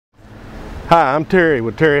Hi, I'm Terry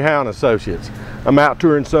with Terry Howe & Associates. I'm out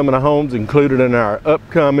touring some of the homes included in our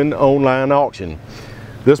upcoming online auction.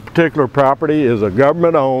 This particular property is a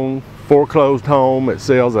government-owned, foreclosed home. It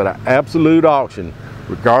sells at an absolute auction.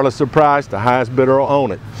 Regardless of price, the highest bidder will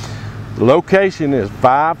own it. The location is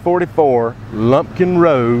 544 Lamkin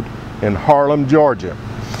Road in Harlem, Georgia.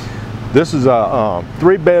 This is a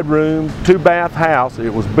 3-bedroom, 2-bath house.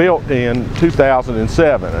 It was built in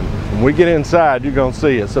 2007. And when we get inside, you're going to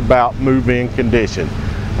see it's about move-in condition.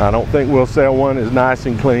 I don't think we'll sell one as nice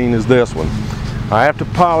and clean as this one. I have to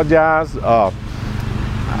apologize.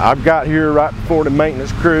 I've got here right before the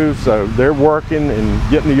maintenance crew, so they're working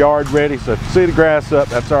and getting the yard ready. So if you see the grass up,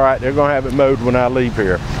 that's all right. They're going to have it mowed when I leave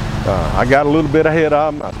here. I got a little bit ahead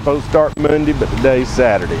of them. I was supposed to start Monday, but today's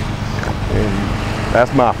Saturday. And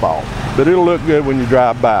that's my fault. But it'll look good when you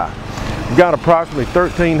drive by. We've got approximately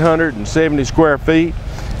 1,370 square feet.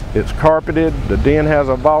 It's carpeted. The den has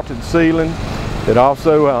a vaulted ceiling. It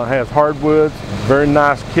also has hardwoods, very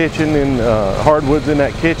nice kitchen and hardwoods in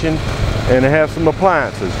that kitchen. And it has some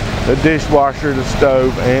appliances, the dishwasher, the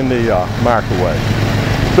stove, and the microwave.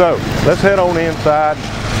 So let's head on inside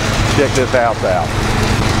and check this house out.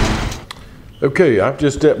 Okay, I've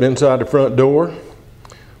just stepped inside the front door.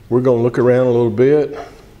 We're going to look around a little bit.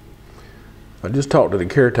 I just talked to the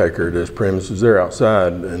caretaker of this premises. They're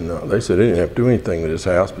outside, and they said they didn't have to do anything with this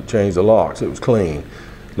house but change the locks. It was clean.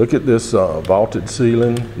 Look at this vaulted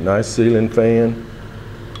ceiling, nice ceiling fan.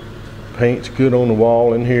 Paint's good on the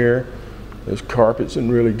wall in here. This carpet's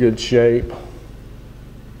in really good shape.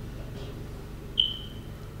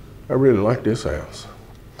 I really like this house.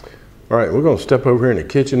 All right, we're going to step over here in the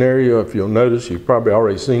kitchen area. If you'll notice, you've probably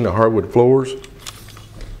already seen the hardwood floors.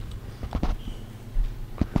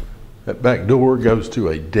 That back door goes to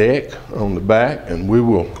a deck on the back, and we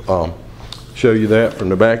will show you that from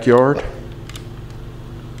the backyard.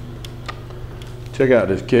 Check out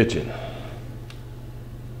this kitchen.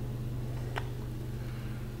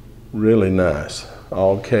 Really nice.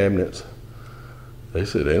 All cabinets. They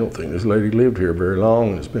said they don't think this lady lived here very long,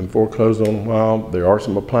 and it's been foreclosed on a while. There are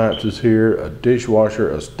some appliances here, a dishwasher,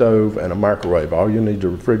 a stove, and a microwave. All you need is a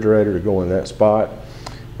refrigerator to go in that spot.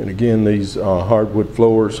 And again, these hardwood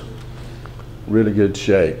floors, really good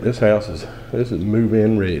shape. This is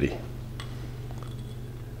move-in ready.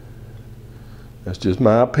 That's just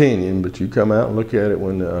my opinion, but you come out and look at it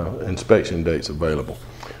when the inspection date's available.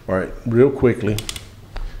 All right, real quickly,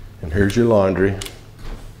 and here's your laundry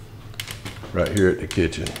right here at the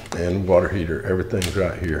kitchen, and water heater. Everything's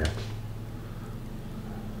right here.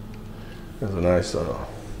 There's a nice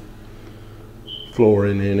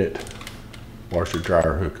flooring in it, washer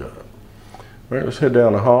dryer hookup. All right, let's head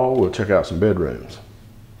down the hall. We'll check out some bedrooms.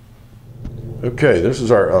 Okay, this is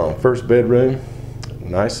our first bedroom.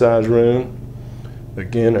 Nice size room.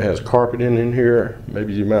 Again, it has carpet in here.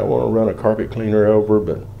 Maybe you might want to run a carpet cleaner over,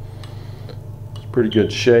 but it's pretty good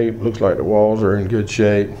shape. Looks like the walls are in good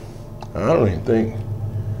shape. I don't even think,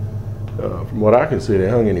 from what I can see, they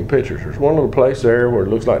hung any pictures. There's one little place there where it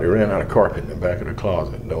looks like they ran out of carpet in the back of the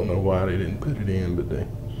closet. Don't know why they didn't put it in, but they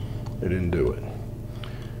didn't do it.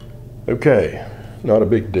 Okay, not a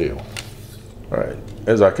big deal. All right,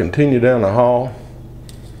 as I continue down the hall,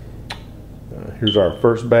 here's our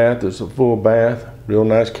first bath. It's a full bath, real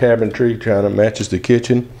nice cabinetry, kind of matches the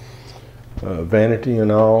kitchen. Vanity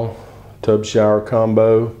and all, tub shower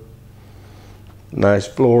combo, nice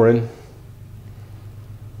flooring.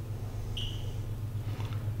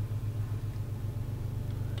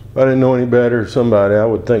 If I didn't know any better, I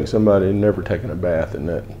would think somebody had never taken a bath in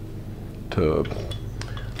that tub.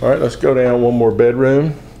 All right, let's go down one more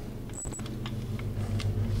bedroom.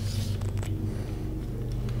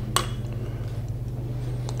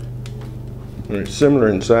 It's similar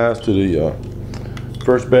in size to the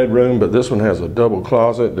first bedroom, but this one has a double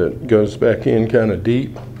closet that goes back in kind of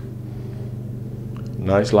deep.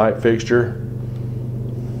 Nice light fixture.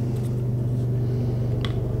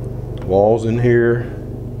 Walls in here,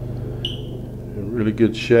 in really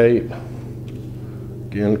good shape.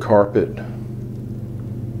 Again, carpet.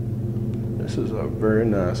 This is a very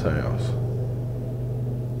nice house.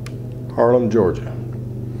 Harlem, Georgia.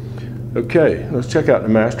 Okay, let's check out the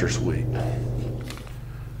master suite.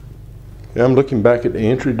 Now I'm looking back at the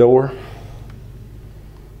entry door.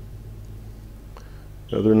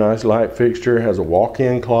 Another nice light fixture, has a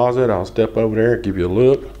walk-in closet. I'll step over there and give you a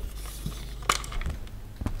look.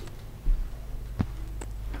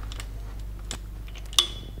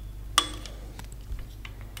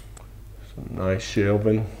 Some nice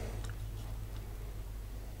shelving.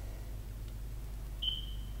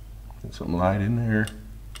 And some light in there.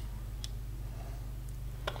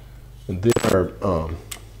 And then our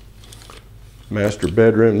Master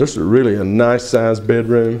bedroom. This is really a nice sized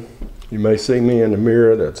bedroom. You may see me in the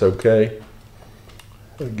mirror, that's okay.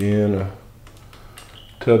 Again, a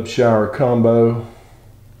tub shower combo.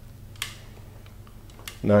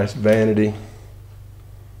 Nice vanity.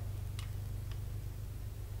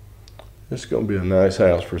 This is going to be a nice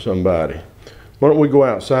house for somebody. Why don't we go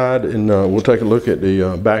outside and we'll take a look at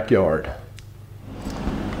the backyard.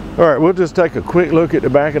 All right, we'll just take a quick look at the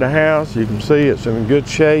back of the house. You can see it's in good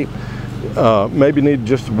shape. Maybe need to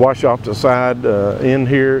just wash off the side in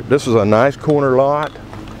here. This is a nice corner lot.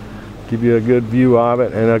 Give you a good view of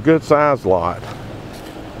it, and a good size lot.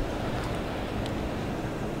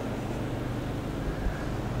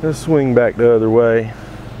 Let's swing back the other way.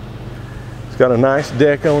 It's got a nice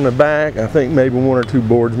deck on the back. I think maybe one or two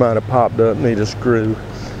boards might have popped up, need a screw.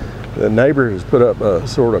 The neighbor has put up a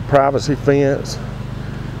sort of privacy fence.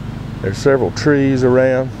 There's several trees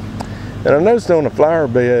around. And I noticed on the flower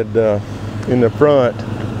bed in the front,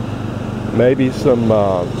 maybe some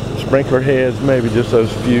sprinkler heads, maybe just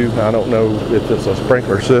those few. I don't know if it's a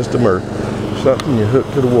sprinkler system or something you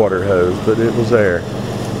hook to the water hose, but it was there.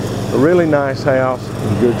 A really nice house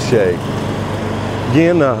in good shape.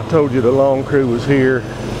 Again, I told you the lawn crew was here.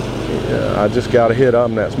 I just got ahead of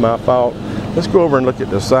them, that's my fault. Let's go over and look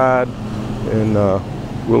at the side, and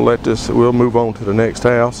we'll move on to the next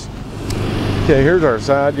house. Okay, here's our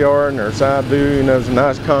side yard and our side view. You know, there's a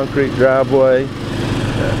nice concrete driveway.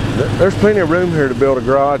 There's plenty of room here to build a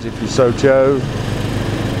garage if you so chose.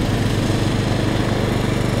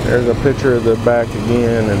 There's a picture of the back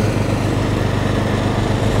again, and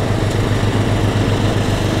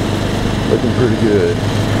looking pretty good.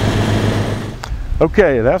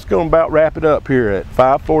 Okay, that's going to about wrap it up here at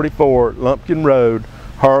 544 Lamkin Road,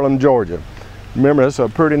 Harlem, Georgia. Remember, it's a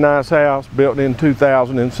pretty nice house built in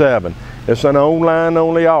 2007. It's an online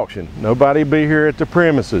only auction. Nobody be here at the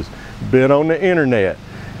premises. Bid on the internet.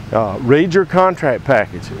 Read your contract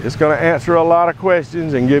package. It's going to answer a lot of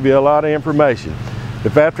questions and give you a lot of information.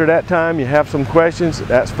 If after that time you have some questions,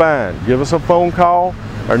 that's fine. Give us a phone call.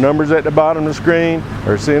 Our number's at the bottom of the screen,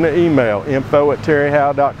 or send an email,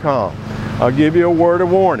 info@terryhowe.com. I'll give you a word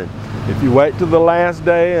of warning. If you wait till the last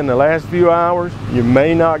day and the last few hours, you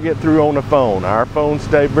may not get through on the phone. Our phones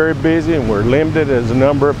stay very busy, and we're limited as the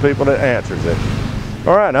number of people that answers it.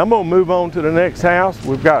 All right, I'm going to move on to the next house.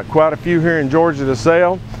 We've got quite a few here in Georgia to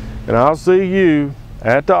sell, and I'll see you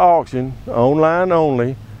at the auction, online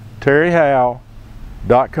only,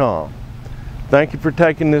 terryhowe.com. Thank you for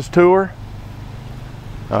taking this tour.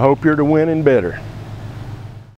 I hope you're the winning bidder.